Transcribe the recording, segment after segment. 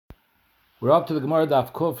We're up to the Gemara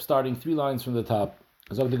Daf Kuf, starting 3 lines from the top.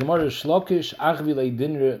 So the Gemara is Shlokish Achvilei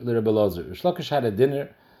Dinner l'Reb Elazar. Shlokish had a dinner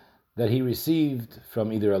that he received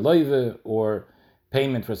from either a loive or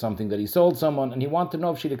payment for something that he sold someone, and he wanted to know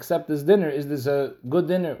if she'd accept this dinner. Is this a good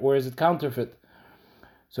dinner or is it counterfeit?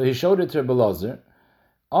 So he showed it to Reb Elazar.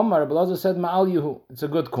 Reb Elazar said, Ma'al Yuhu, it's a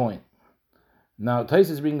good coin. Now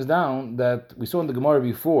Taisus brings down that we saw in the Gemara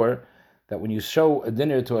before that when you show a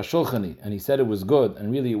dinner to a shulchani and he said it was good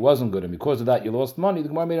and really it wasn't good, and because of that you lost money, the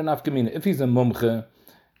Gemara made an nafkamina. If he's a mumche,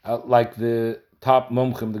 like the top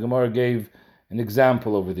mumchim, the Gemara gave an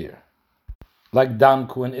example over there. Like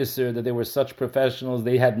Damku and Isser, that they were such professionals,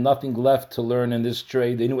 they had nothing left to learn in this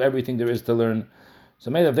trade, they knew everything there is to learn.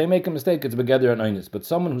 So maybe if they make a mistake, it's begeder and einis. But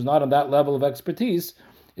someone who's not on that level of expertise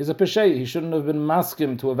is a peshay. He shouldn't have been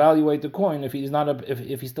maskim to evaluate the coin if he's not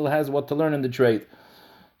if he still has what to learn in the trade.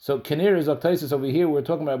 So Kenir is Taisus over here. We're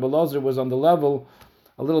talking about Belazar was on the level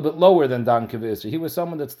a little bit lower than Dan Kivisr. He was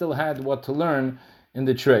someone that still had what to learn in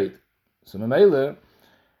the trade. So Memele,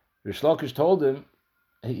 Rish Lakish told him,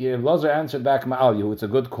 Belazar answered back, Ma'al Yuhu, it's a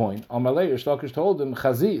good coin. Amalei, Rish Lakish told him,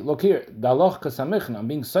 Chazi, look here, Daloch Kasamichna, I'm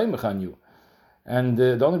being Saimach on you. And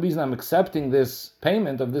the only reason I'm accepting this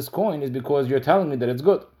payment of this coin is because you're telling me that it's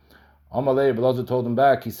good. Amalei, Belazar told him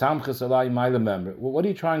back, Hisamchas alai Maila member. Well, what are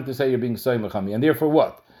you trying to say you're being Saimach on me? And therefore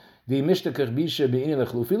what? That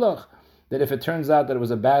if it turns out that it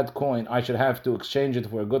was a bad coin, I should have to exchange it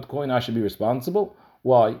for a good coin, I should be responsible?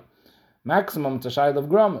 Why? Maximum tashayl of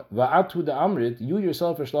gram. Va'atu da amrit, you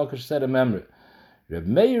yourself, Rish Lakish, said a member. Reb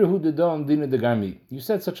Meir hu de don dina de garmi. You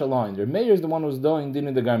said such a line. Reb Meir is the one who's doing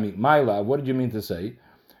dina de garmi. Maila, what did you mean to say?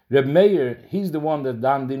 Reb Meir, he's the one that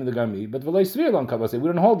don dina de garmi, but v'lei svir lon kavase, we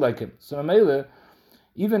don't hold like him. So Maila,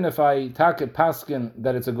 even if I take it paskin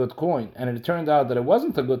that it's a good coin, and it turned out that it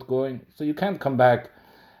wasn't a good coin, so you can't come back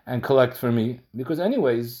and collect for me, because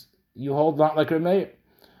anyways, you hold not like Reb Meir.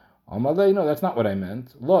 Amalei, no, that's not what I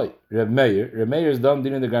meant. Loi, Reb Meir is done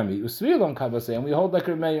din in the garmi, usvilon kavase, and we hold like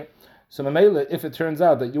Reb Meir. So Mamela, if it turns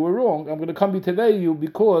out that you were wrong, I'm going to come betevei you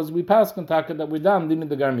because we paskin taka that we're done din in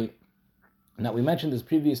the garmi. Now we mentioned this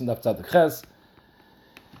previous in Daf Tzadik Ches.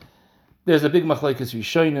 There's a big machlekes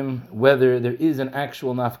rishonim whether there is an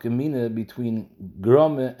actual nafkamina between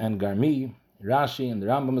grome and garmi. Rashi and the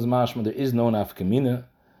Rambam is mashma, there is no nafkamina,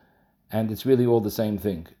 and it's really all the same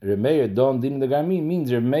thing. Remeir don din the garmi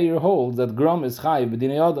means Remeir holds that grom is chayiv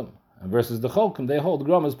b'dinei adam, and versus the cholkim they hold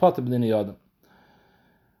grom is pater b'dinei adam.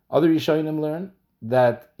 Other rishonim learn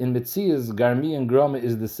that in Metzias garmi and grom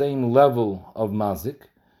is the same level of mazik,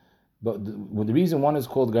 but the reason one is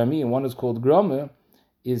called garmi and one is called grome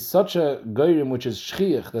is such a geirim which is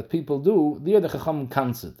shchiach that people do, there the chacham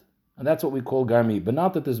kansid. And that's what we call garmi. But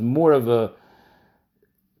not that there's more of a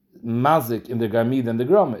mazik in the garmi than the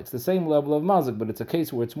grama. It's the same level of mazik, but it's a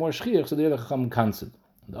case where it's more shchiach, so there the chacham kansid.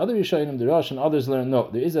 The other Yishayim, the Rosh and others learn,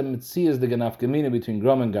 no, there is a mitzias the ganaf gemina between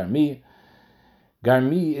grama and garmi.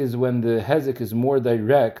 Garmi is when the hezek is more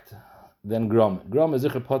direct than grama. Grama is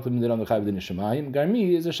zichar potem din on the chayv din shemayim.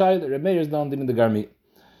 Garmi is a shayla. Remeir is down din in the garmi.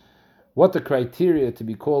 What the criteria to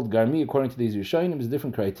be called garmi according to these Rishonim is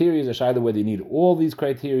different criteria. There's either whether you need all these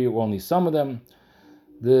criteria or only some of them.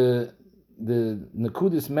 The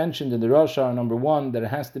Nakudis mentioned in the Rosh are number one that it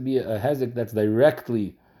has to be a hezek that's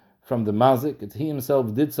directly from the mazik. It's he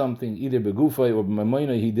himself did something, either begufay or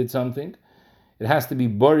b'mamoina he did something. It has to be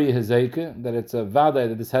bori hezeke, that it's a vaday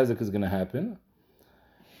that this hezek is going to happen.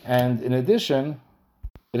 And in addition,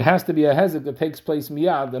 it has to be a hezek that takes place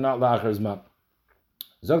miyad and not la'achar zman.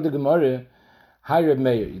 Zog the Gemara, hi Reb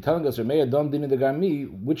Meir. You're telling us Reb Meir don't din in the garmi.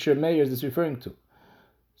 Which Reb Meir is this referring to?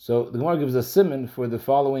 So the Gemara gives a siman for the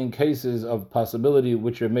following cases of possibility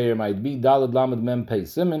which Reb Meir might be. Dalad lamed mem pei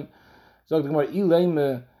siman. Zog the Gemara,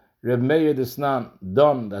 ileime Reb Meir desnan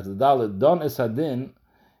don. That's the dalad don es hadin.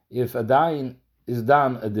 If a dain is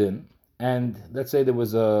dan a din, and let's say there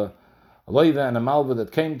was a loiva and a malva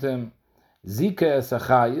that came to him, zika es a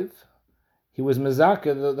chayiv. He was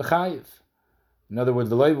mezaka the chayiv. In other words,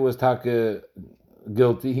 the loiva was taka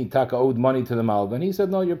guilty, he taka owed money to the malva, and he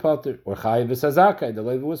said, no, you're potter. Or chayiv v'sazakai, the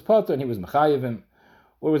loiva was potter, and he was mechayiv him.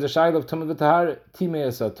 Or it was a shayla of tumah v'tahar, timei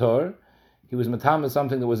asator, he was matama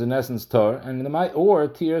something that was in essence tor, and or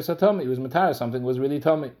tir asatomi, he was matara something that was really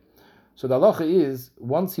tomi. So the halacha is,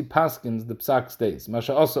 once he paskins, the psak stays.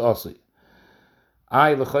 Masha osu osu.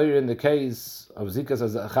 L'chayr in the case of zikas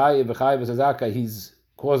chayiv v'sazakai, he's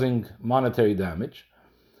causing monetary damage.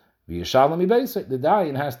 The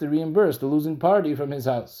dayan has to reimburse the losing party from his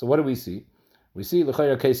house. So what do we see? We see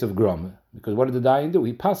a case of grom, because what did the dayan do?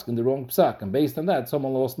 He paskined the wrong psak, and based on that,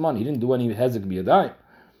 someone lost money. He didn't do any hezek be a dayan,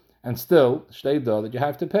 and still shtei da that you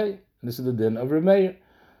have to pay. And this is the din of Reb Meir.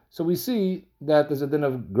 So we see that there's a din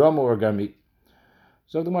of grama or garmi.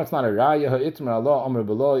 So the Gemara, it's not a raya. Ha'itmer Allah Omer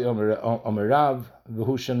Beloy Omer Rav v'hu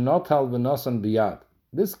shenotal v'nosan biyad.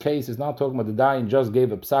 This case is not talking about the dayan just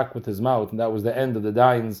gave a psak with his mouth, and that was the end of the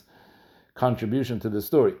dayan's contribution to the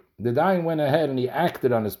story. The dayan went ahead and he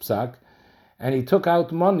acted on his psak, and he took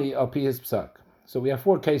out money up his psak. So we have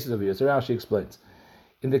 4 cases over here. So Rashi explains.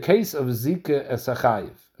 In the case of Zika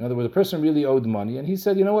Esachayev, in other words, the person really owed money, and he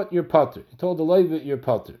said, you know what, you're potter. He told the loiva, you're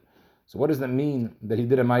potter. So what does that mean that he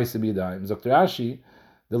did a ma'aseh b'yadayim? Dr. Rashi,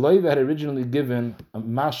 the loiva had originally given a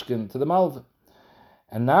mashkin to the malva.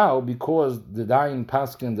 And now, because the dayan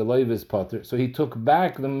paskin, the loiva is potter, so he took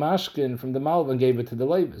back the mashkin from the malva and gave it to the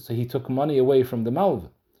loiva. So he took money away from the malva.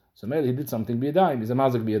 So maybe he did something b'yadayim. He's a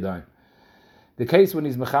mazik b'yadayim. The case when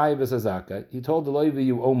he's mechayev as a zakat, he told the loiva,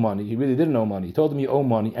 you owe money. He really didn't owe money. He told him you owe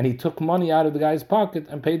money, and he took money out of the guy's pocket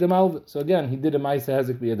and paid the malva. So again, he did a ma'aseh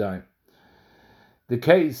hezek b'yadayim. The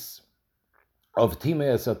case of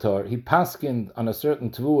timei sator, he paskind on a certain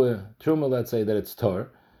tvua, truma, let's say that it's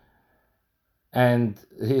tor, and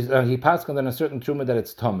he paskind on a certain truma that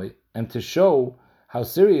it's tummy, and to show how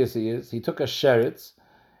serious he is, he took a sheretz,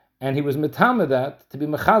 and he was mitama that to be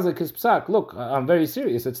mechazik his psak. Look, I'm very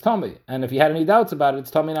serious, it's tummy, and if he had any doubts about it,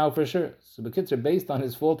 it's tummy now for sure. So the kids are based on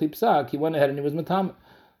his faulty psak, he went ahead and he was mitama.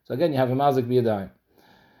 So again, you have a mazik b'yadayim.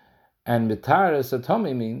 And mitaris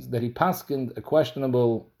atomi means that he paskind a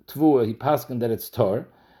questionable tvua, he paskined that it's tar,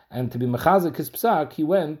 and to be mechazik his psak, he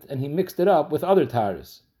went and he mixed it up with other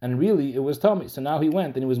taris, and really it was tummy. So now he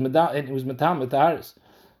went and he was mitama taris.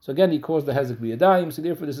 So again, he caused the hezek b'yadayim. So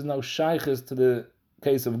therefore, this is no shayches to the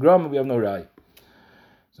case of grama. We have no rai.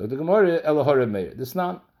 So the Gemara elahora meir. This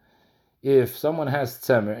not if someone has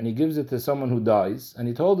tzemer and he gives it to someone who dies, and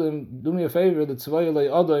he told him, do me a favor, the tzvayalei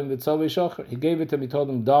adoim v'tzavei shacher. He gave it to him. He told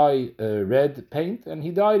him dye red paint, and he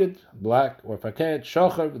dyed it black or faket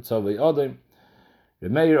shacher v'tzavei adoim. The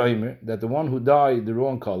meir oimer that the one who dyed the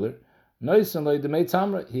wrong color, noisenlei the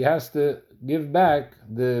meitzamra, he has to give back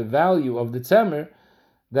the value of the tzemer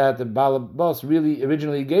that the balabas really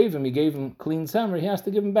originally gave him. He gave him clean tzemer. He has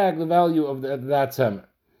to give him back the value of that tzemer.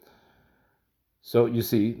 So you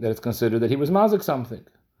see that it's considered that he was mazik something.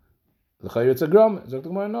 It's a grum.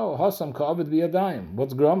 No, hasam ka'avid b'yadayim.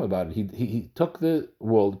 What's grum about it? He took the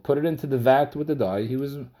wool, put it into the vat with the dye. He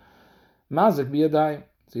was mazik b'yadayim.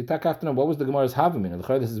 So you have to know what was the Gemara's havamin.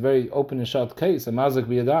 This is a very open and shut case. A mazik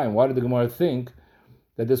b'yadayim. Why did the Gemara think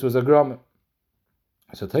that this was a grum?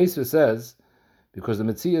 So Taisva says, because the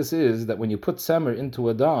metzias is that when you put semer into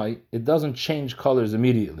a dye, it doesn't change colors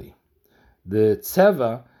immediately. The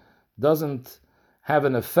tseva doesn't have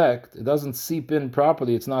an effect, it doesn't seep in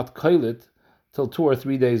properly, it's not kailit till 2 or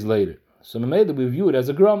 3 days later. So Mamela, we view it as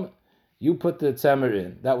a grum. You put the tzemer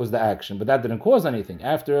in, that was the action, but that didn't cause anything.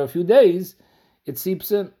 After a few days, it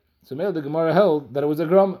seeps in. So Mamela, the Gemara held that it was a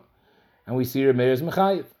grum. And we see Meir's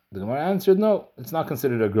Mechayev. The Gemara answered, no, it's not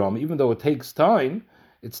considered a grum, even though it takes time.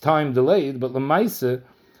 It's time delayed, but Lamaisa,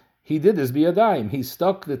 he did this biyadayim. He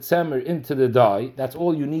stuck the tzemer into the dye. That's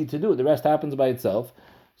all you need to do. The rest happens by itself.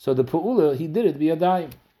 So the pu'ula, he did it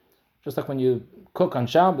biyadayim. Just like when you cook on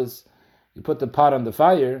Shabbos, you put the pot on the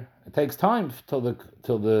fire. It takes time till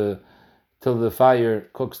the fire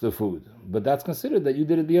cooks the food. But that's considered that you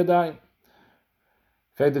did it biyadayim. In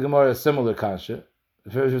fact, the Gemara is similar kasha.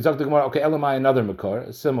 If you talk to the Gemara, okay, Elamai another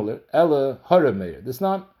makar, similar. Ela hara meir. This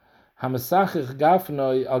not. There's a loch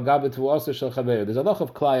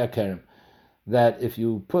of klaya kerem that if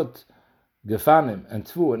you put gefanim and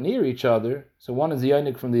tvua near each other, so one is the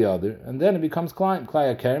yonik from the other, and then it becomes klaya.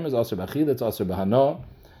 Klaya kerem is also b'achil, it's also b'hano,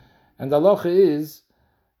 and the loch is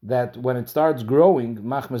that when it starts growing,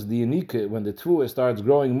 machmas diyanika, when the tvua starts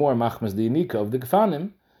growing more, machmas diyanika of the gefanim,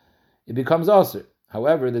 it becomes aser.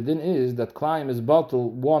 However, the din is that klaya is batal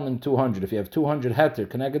 1 in 200. If you have 200 heter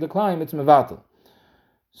connected to klaya, it's mevatel.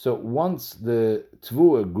 So once the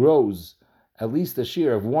tvua grows at least a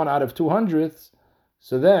shear of 1 out of 200,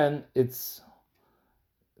 so then it's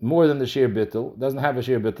more than the shear bittul, doesn't have a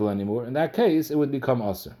shear bittul anymore. In that case, it would become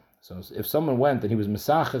aser. So if someone went and he was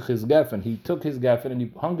mesachach his geffen, he took his geffen and he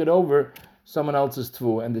hung it over someone else's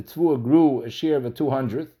tvua, and the tvua grew a shear of a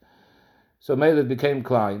 200th, so maybe it became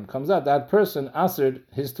klein. Comes out that person asered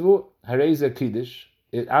his tvua, hareza kiddush,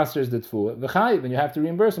 it asers the tvua, v'chayiv, and you have to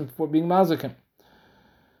reimburse him for being mazakim.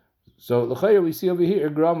 So l'chayr we see over here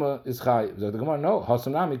grama is chayiv. So the Gemara no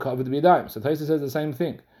hasanami kavid b'yadayim. So Taisa says the same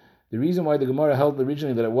thing. The reason why the Gemara held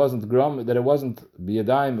originally that it wasn't grama, that it wasn't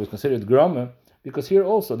b'yadayim, it was considered grama, because here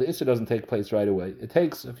also the issur doesn't take place right away. It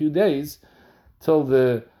takes a few days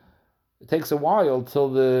it takes a while till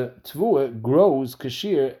the tvua grows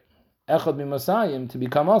kashir echad mimasayim to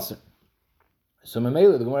become aser. So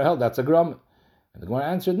Mamela, the Gemara held that's a gram. And the Gemara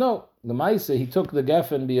answered no. The Maisa, he took the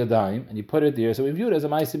geffen biyadayim and he put it there, so we viewed it as a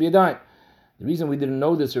Maisa biyadayim. The reason we didn't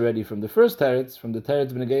know this already from the first teretz, from the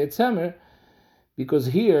teretz b'negei tzemer, because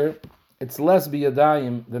here it's less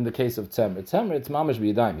biyadayim than the case of tzemer. Tzemer, it's mamash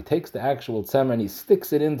biyadayim. He takes the actual tzemer and he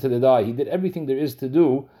sticks it into the dye. He did everything there is to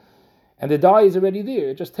do, and the dye is already there.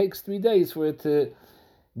 It just takes 3 days for it to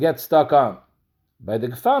get stuck on. By the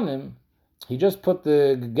gefanim, he just put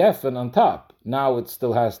the geffen on top. Now it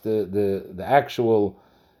still has the actual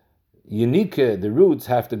unique, the roots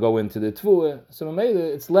have to go into the tvua. So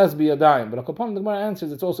it's less biyadayim. But upon the Gemara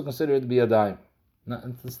answers, it's also considered biyadayim.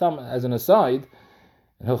 As an aside,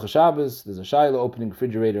 in Hilchos Shabbos, there's a shayla opening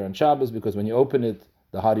refrigerator on Shabbos, because when you open it,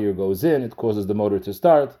 the hot air goes in, it causes the motor to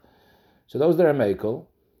start. So those that are mekel,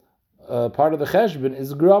 part of the cheshbon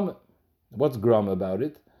is gram. What's gram about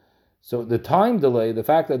it? So the time delay, the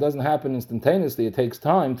fact that it doesn't happen instantaneously, it takes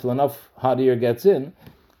time till enough hot air gets in.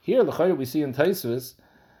 Here, l'chayr, we see in Taisvis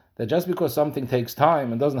that just because something takes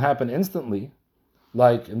time and doesn't happen instantly,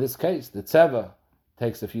 like in this case, the tzeva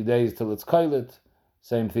takes a few days till it's kailit,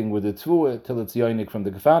 same thing with the tvua, till it's yoinik from the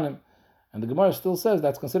gefanim, and the Gemara still says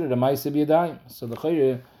that's considered a ma'aseh b'yadayim. So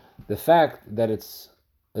the fact that it's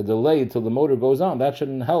a delay till the motor goes on, that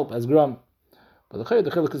shouldn't help as gram. But the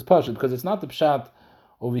chiluk is pashut, because it's not the pshat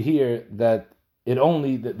over here that it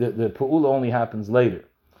only the pu'ula only happens later.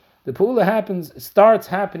 The pu'ula starts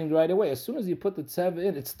happening right away. As soon as you put the tzeva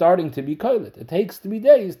in, it's starting to be kailit. It takes 3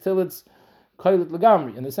 days till it's kailit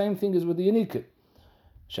lagamri. And the same thing is with the yanika.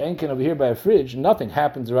 Shenkin over here by a fridge, nothing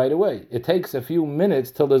happens right away. It takes a few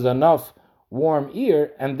minutes till there's enough warm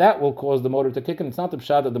air, and that will cause the motor to kick in. It's not the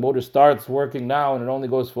pshat that the motor starts working now and it only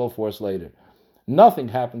goes full force later. Nothing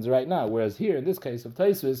happens right now. Whereas here, in this case of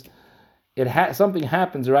Taisvis, something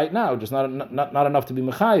happens right now, just not enough to be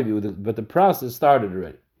mechayiv, but the process started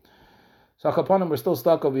already. So Chaponim, we're still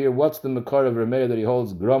stuck over here. What's the Mekar of Remeir that he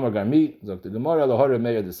holds? Grom or Garmi? Zok the Gemara, Lahor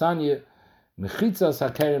Remeir Desanya, Mechitzas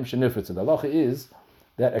HaKerem Shenifritzah. The halacha is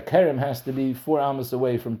that a kerem has to be 4 amos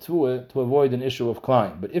away from Tvua to avoid an issue of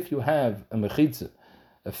climb. But if you have a Mechitzah,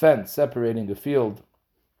 a fence separating a field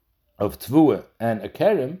of Tvua and a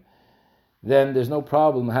kerem, then there's no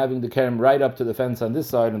problem having the kerem right up to the fence on this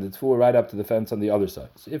side and the Tvua right up to the fence on the other side.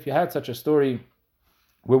 So if you had such a story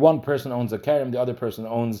where one person owns a kerem, the other person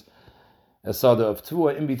owns a sada of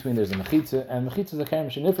tvua, in between there's a mechitza, and mechitza is a kerem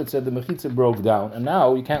shenifrit said the mechitza broke down, and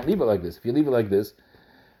now you can't leave it like this. If you leave it like this,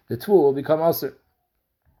 the tvua will become aser.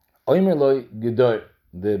 Oimer loy gedor.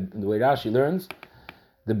 The way Rashi learns,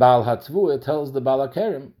 the Baal HaTvua tells the Baal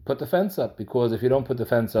HaKerem, put the fence up, because if you don't put the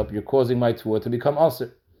fence up, you're causing my tvua to become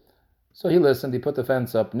aser. So he listened, he put the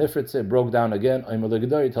fence up, nifritze, it broke down again. Oimer loy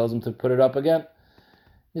gedor, he tells him to put it up again.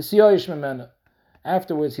 Nisyoyish memena.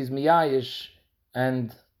 Afterwards, he's miyayish,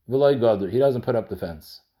 and he doesn't put up the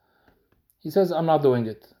fence. He says, I'm not doing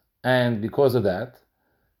it. And because of that,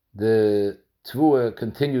 the tvua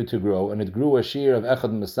continued to grow, and it grew a shear of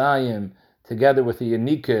Echad Messiahim together with the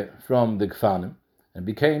Yanike from the Gfanim, and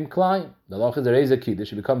became Klein. The Loch is a Reza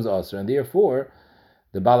Kiddush, it becomes Aser, and therefore,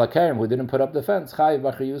 the Baal HaKerem, who didn't put up the fence, Chayiv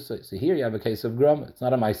B'achar Yusay. So here you have a case of Grum. It's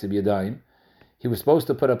not a Ma'aseh B'yadayim. He was supposed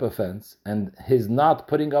to put up a fence, and his not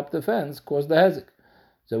putting up the fence caused the Hezek.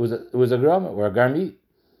 So it was a Grum or a Garmi.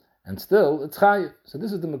 And still, it's chayiv. So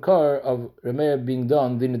this is the makar of Remeir being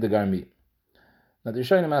done, din the garmi. Now the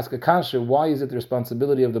Rishonim ask a kasha, why is it the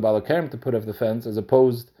responsibility of the Baal HaKerem to put up the fence as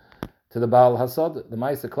opposed to the Baal Hasad? The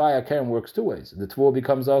Ma'aseh Klai HaKerem works 2 ways. The tvua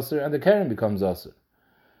becomes aser and the Kerem becomes aser.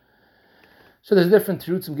 So there's different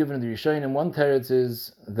terutzim given in the Rishonim. One teretz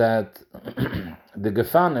is that the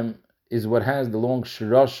Gefanim is what has the long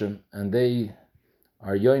shirashim, and they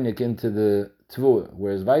are yoinik into the tvua,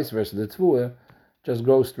 whereas vice versa, the tvua just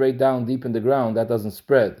grows straight down deep in the ground, that doesn't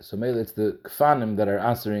spread. So maybe it's the kfanim that are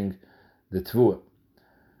answering the tvua.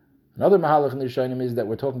 Another mahalach in the Rishonim is that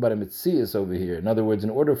we're talking about a mitzias over here. In other words,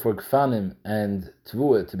 in order for kfanim and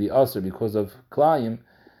tvua to be aser because of klayim,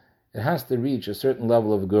 it has to reach a certain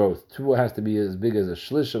level of growth. Tvua has to be as big as a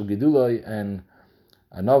shlish of gedulai, and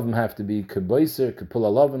anavim have to be kebaiser,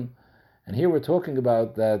 kepulalavim. And here we're talking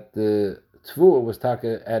about that the tvua was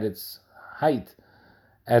taka at its height,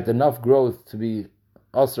 at enough growth to be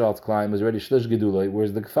Asral's climb, was already Shlish Gedulai,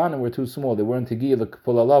 whereas the Kfanim were too small, they weren't Tegiyah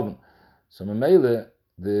L'Kpul. So Mamele,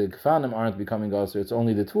 the Kfanim aren't becoming Asr, it's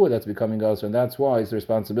only the Tvua that's becoming Asr, and that's why it's the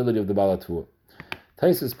responsibility of the Baal HaTvua.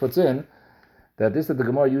 Taisus puts in that this that the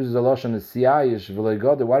Gemara uses a lashon as Siyayish V'lei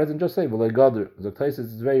Gader. Why doesn't it just say V'lei Gader? So Taisus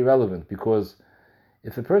is very relevant, because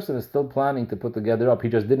if a person is still planning to put the gather up, he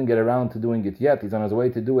just didn't get around to doing it yet, he's on his way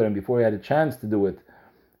to do it, and before he had a chance to do it,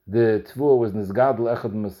 the tvua was nizgadl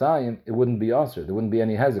echad masayim, it wouldn't be aser. There wouldn't be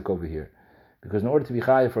any hezek over here. Because in order to be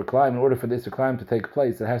chayiv for climb, in order for this climb to take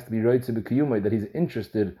place, it has to be roitze b'kiyumay, that he's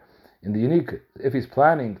interested in the unique. If he's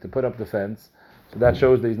planning to put up the fence, so that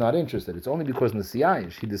shows that he's not interested. It's only because in the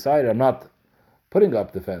siyayish he decided, I'm not putting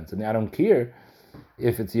up the fence, and I don't care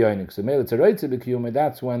if it's yonik. So maybe it's a roitze b'kiyumay,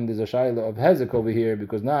 that's when there's a shayla of hezek over here,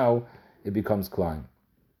 because now it becomes climb.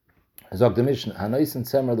 Zog the Mishnah, Hanoisen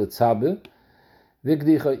Tzemer l'tzabe,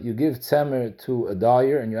 Vigdicha, you give Tzemer to a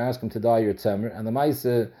dyer, and you ask him to dye your Tzemer, and the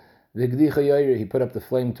Maisa, Vigdicha Yair, he put up the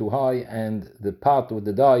flame too high, and the pot with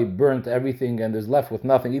the dye burnt everything, and there's left with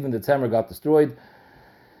nothing. Even the Tzemer got destroyed.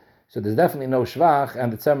 So there's definitely no Shvach,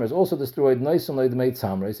 and the Tzemer is also destroyed. Noisen loy d'mei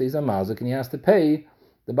Tzamra, so he's a Mazik, and he has to pay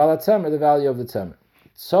the Balat Tzemer, the value of the Tzemer.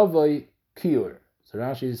 Tzavoi Kiur. So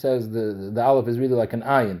Rashi says the Aleph is really like an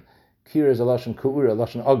ayin. Kiur is a Lashon Ku'ur, a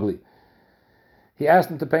Lashon ugly. He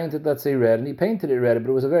asked him to paint it, let's say red, and he painted it red,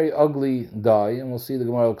 but it was a very ugly dye, and we'll see the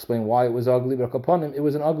Gemara will explain why it was ugly, but upon him, it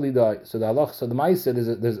was an ugly dye. So the Ma'aseh is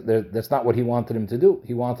that's not what he wanted him to do.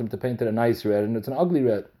 He wanted him to paint it a nice red, and it's an ugly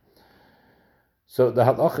red. So the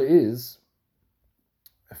halacha is,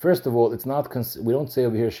 first of all, it's not, we don't say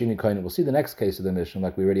over here shini kainu. We'll see the next case of the Mishnah,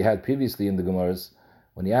 like we already had previously in the Gemaras,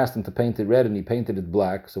 when he asked him to paint it red and he painted it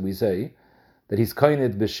black, so we say that he's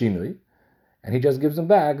kained b'shinui, and he just gives him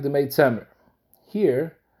back the mei tzemer.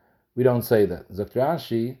 Here, we don't say that. Zok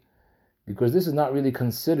Rashi, because this is not really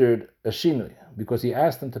considered a shinui, because he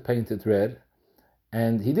asked him to paint it red,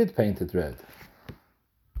 and he did paint it red.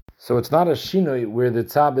 So it's not a shinui where the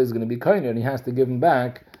tzab is going to be kainer, and he has to give him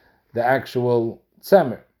back the actual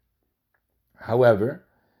tzemer. However,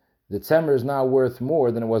 the tzemer is now worth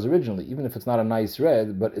more than it was originally, even if it's not a nice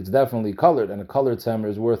red, but it's definitely colored, and a colored tzemer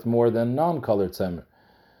is worth more than non-colored tzemer.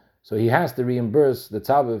 So he has to reimburse the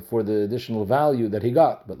tzabah for the additional value that he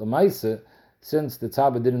got. But l'maisa, since the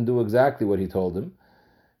tzabah didn't do exactly what he told him,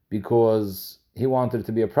 because he wanted it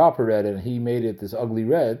to be a proper red and he made it this ugly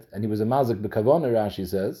red, and he was a mazik b'kavona, Rashi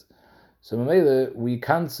says, so Mamela, we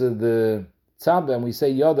cancel the tzabah and we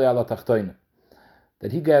say yodai ala tachtoina,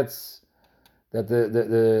 that he gets, that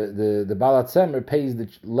the balat tzemer pays the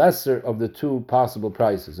lesser of the two possible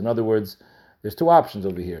prices. In other words, there's two options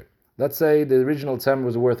over here. Let's say the original tzemer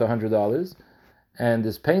was worth $100, and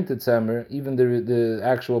this painted tzemer, even the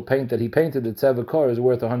actual paint that he painted, the tzeva car, is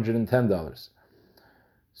worth $110.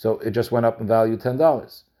 So it just went up in value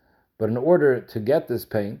 $10. But in order to get this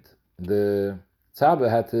paint, the tzaba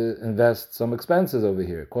had to invest some expenses over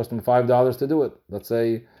here. It cost him $5 to do it. Let's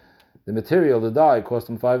say the material, the dye, cost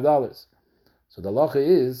him $5. So the halacha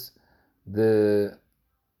is the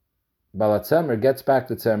Balat Tzemer gets back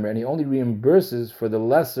the Tzemer, and he only reimburses for the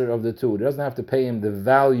lesser of the two. He doesn't have to pay him the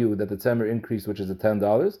value that the Tzemer increased, which is the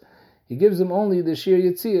 $10. He gives him only the Shir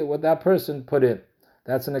Yitziyah, what that person put in.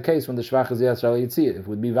 That's in the case when the Shvach is Yasser al Yitziyah. If it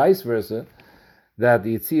would be vice versa, that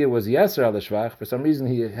the Yitziyah was Yasser al Shvach, for some reason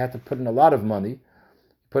he had to put in a lot of money, he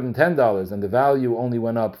put in $10, and the value only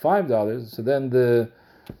went up $5, so then the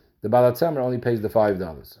Balat Tzemer only pays the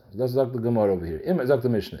 $5. That's the Gemara over here. The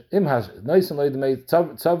Mishnah.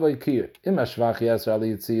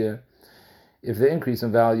 If the increase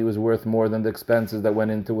in value is worth more than the expenses that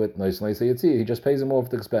went into it, he just pays him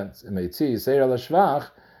off the expense. If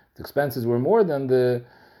the expenses were more than the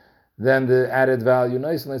added value,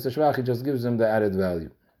 he just gives him the added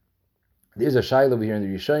value. There's a shayla over here in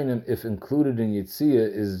the Rishonim, if included in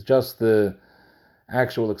Yitziyah is just the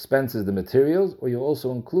actual expenses, the materials, or you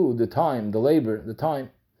also include the time, the labor, the time.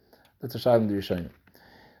 That's a shayla in the Rishonim.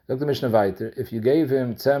 Dr. Mishnah Weiter, if you gave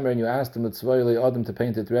him tzemer and you asked him Adam to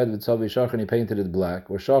paint it red with tzavei shachar and he painted it black,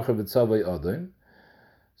 or shachar with tzavei adam,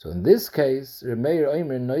 so in this case, the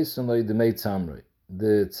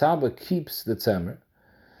tzaba keeps the tzemer,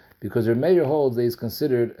 because Meir holds that he's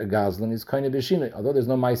considered a gazlan, he's kind of b'shinui. Although there's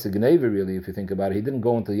no ma'aseh gneva really, if you think about it, he didn't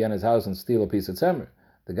go into Yena's house and steal a piece of tzemer.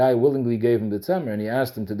 The guy willingly gave him the tzemer and he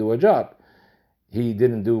asked him to do a job. He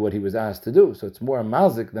didn't do what he was asked to do, so it's more a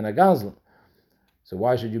mazik than a gazlan. So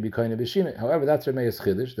why should you be kind of b'shinui? However, that's Remeir's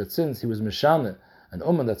chiddush, that since he was mishana, an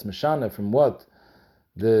ummah that's mishana from what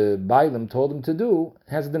the Bailam told him to do,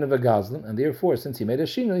 has a din of a gazlan, and therefore, since he made a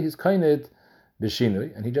shinui, he's kind of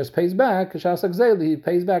b'shinui, and he just pays back, he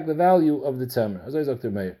pays back the value of the tzemer. As I said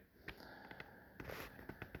to Meir.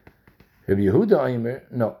 Rabbi Yehuda Aimer,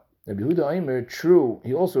 no. Rabbi Yehuda Aimer, true,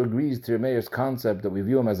 he also agrees to Meir's concept that we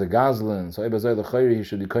view him as a gazlan, so he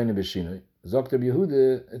should be kind of b'shinui. Zok Rabbi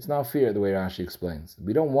Yehuda, it's not fair the way Rashi explains.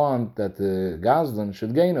 We don't want that the gazlan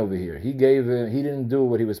should gain over here. He didn't do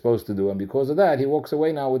what he was supposed to do, and because of that, he walks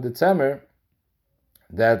away now with the tzemer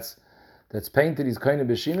that's painted, he's kind of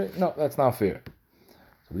b'shinui. No, that's not fair.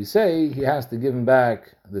 So we say he has to give him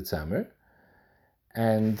back the tzemer,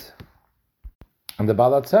 and And the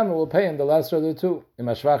Balat Tzemer will pay him the lesser of the two.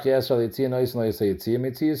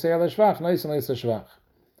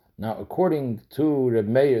 Now, according to Reb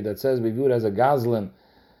Meir, that says we view it as a gazlan,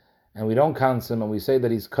 and we don't count him, and we say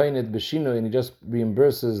that he's koined b'shinu, and he just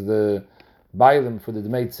reimburses the bailim for the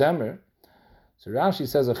Dmei Tzemer. So Rashi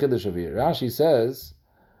says a chiddush over here. Rashi says,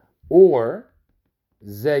 or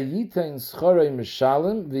zeyitain schorei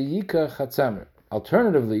mishalim v'yika chatzemer.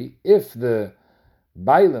 Alternatively, if the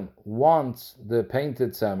bailim wants the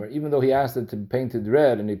painted tzemer, even though he asked it to be painted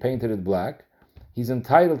red and he painted it black, he's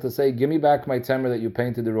entitled to say, give me back my tzemer that you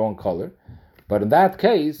painted the wrong color. But in that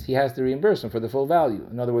case, he has to reimburse him for the full value.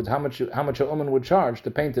 In other words, how much a woman would charge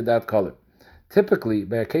to paint it that color. Typically,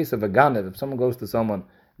 by a case of a ganev, if someone goes to someone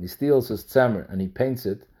and he steals his tzemer and he paints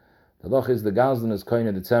it, the loch is the gazlan is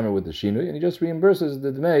koine the tzemer with the shinui, and he just reimburses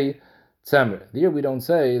the dmei tzemer. Here we don't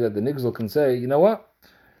say that the nigzel can say, you know what?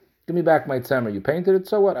 Give me back my tzemer. You painted it,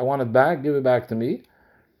 so what? I want it back. Give it back to me.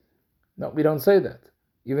 No, we don't say that,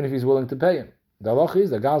 even if he's willing to pay him. The halach is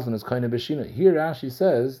the gazlan is koine b'shinu. Here Rashi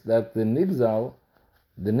says that the nigzal,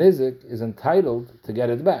 the nizik, is entitled to get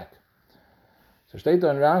it back. So steht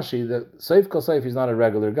on Rashi that seif kol seif is not a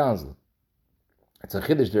regular gazlan. It's a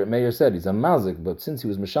chiddush that Meir said he's a mazik, but since he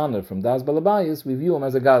was mishaner from das balabayis, we view him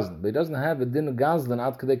as a gazlan. But he doesn't have a din of gazlan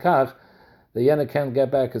ad kedei kach the yena can't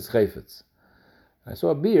get back his chayfetz. I saw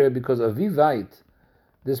a beer because of vivait.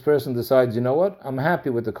 This person decides, you know what? I'm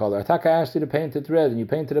happy with the color. Ataka asked you to paint it red and you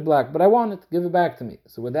painted it black, but I want it. Give it back to me.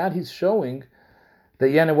 So with that, he's showing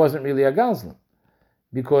that Yena wasn't really a gazlan.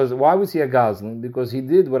 Because why was he a gazlan? Because he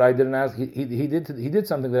did what I didn't ask. He did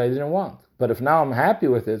something that I didn't want. But if now I'm happy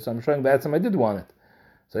with it, so I'm showing that I did want it.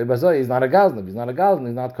 So Ibazai, he's not a gazlan. If he's not a gazlan,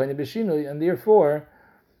 he's not koine b'shinui, and therefore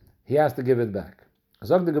he has to give it back.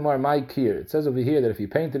 Zog the Gemara, my kir. It says over here that if he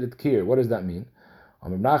painted it kir, what does that mean?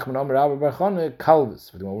 Amr Nachman, Amr Abba Bar Chana,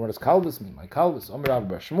 kalvis. What does kalvis mean? My kalvis. Amr Abba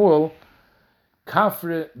Bar Shmuel,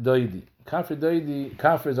 kafre doidi. Kafre doidi.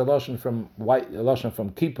 Kafre is a lotion from white, a lotion from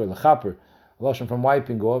keeper, the chaper, a lotion from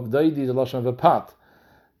wiping off. Doidi is a lotion of a pot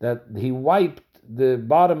that he wiped the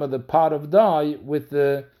bottom of the pot of dye with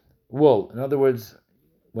the wool. In other words,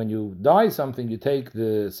 when you dye something, you take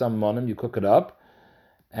some monim, you cook it up,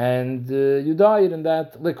 and you dye it in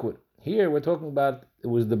that liquid. Here we're talking about it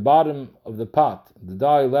was the bottom of the pot, the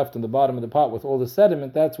dye left on the bottom of the pot with all the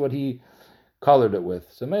sediment. That's what he colored it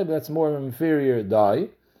with. So maybe that's more of an inferior dye,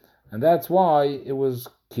 and that's why it was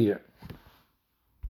kir.